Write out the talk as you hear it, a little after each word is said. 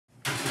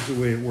Here's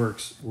the way it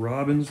works.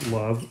 Robins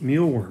love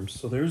mealworms.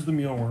 So there's the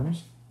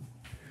mealworms.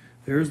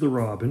 There's the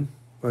robin.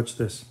 Watch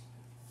this.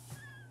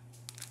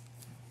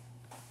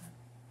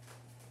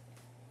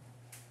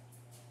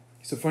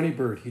 He's a funny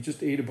bird. He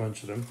just ate a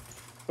bunch of them.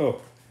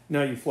 Oh,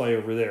 now you fly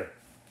over there.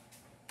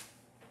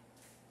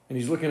 And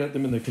he's looking at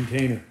them in the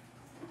container.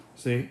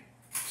 See?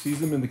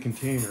 Sees them in the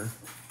container.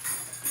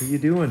 What are you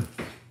doing?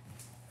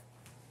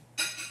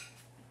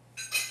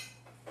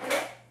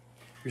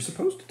 You're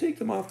supposed to take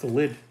them off the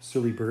lid,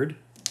 silly bird.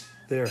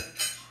 There.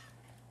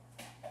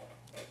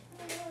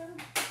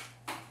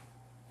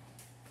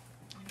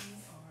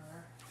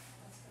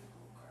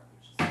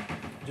 I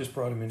just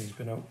brought him in. He's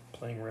been out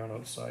playing around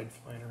outside,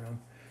 flying around.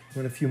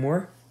 Want a few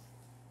more?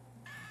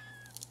 I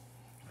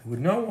would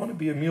not want to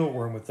be a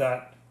mealworm with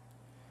that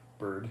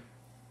bird.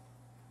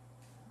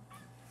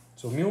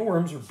 So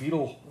mealworms are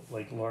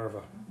beetle-like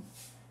larvae.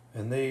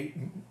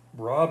 And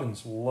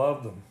robins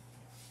love them.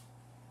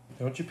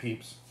 Don't you,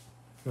 peeps?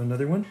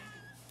 Another one?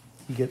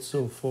 He gets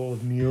so full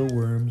of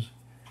mealworms.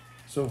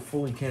 So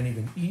full he can't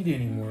even eat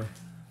anymore.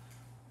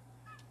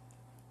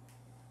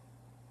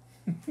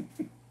 Is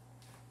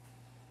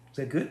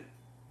that good?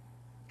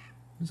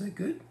 Is that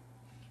good?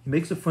 He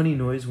makes a funny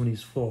noise when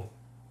he's full.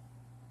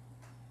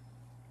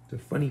 It's a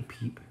funny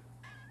peep.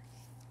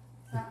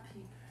 That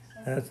peep.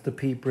 That's the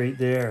peep right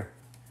there.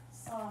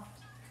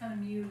 Soft, kind of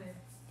muted.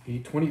 He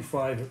ate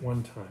 25 at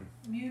one time.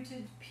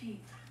 Muted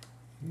peep.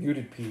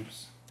 Muted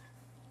peeps.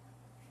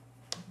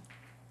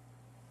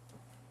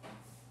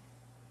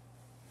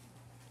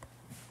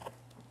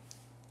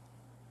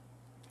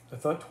 I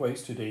thought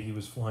twice today he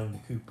was flying the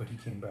coop, but he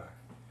came back.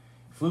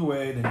 He flew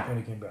away, then he kind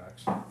of came back,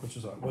 which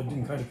is odd. Well, he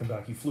didn't kind of come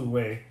back. He flew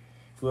away,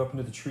 flew up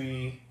into the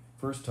tree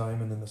first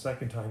time, and then the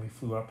second time he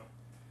flew up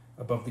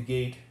above the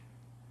gate.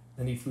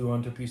 Then he flew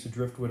onto a piece of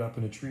driftwood up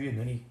in a tree, and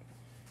then he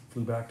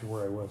flew back to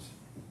where I was.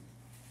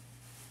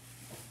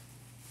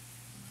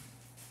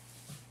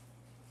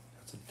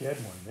 That's a dead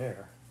one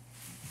there.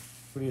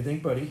 What do you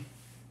think, buddy?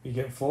 You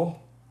getting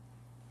full?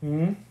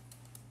 You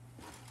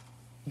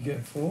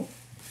getting full?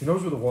 He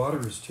knows where the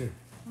water is too.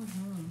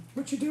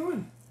 What you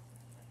doing?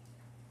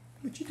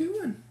 What you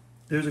doing?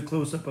 There's a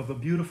close-up of a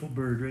beautiful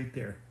bird right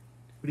there.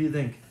 What do you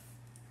think?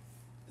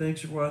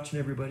 Thanks for watching,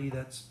 everybody.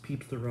 That's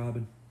Peeps the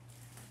Robin.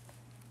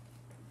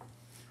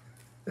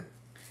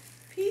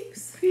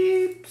 Peeps.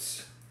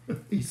 Peeps.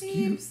 He's cute.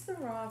 Peeps the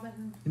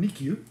robin. Isn't he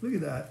cute? Look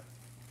at that.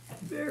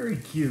 Very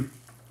cute.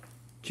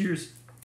 Cheers.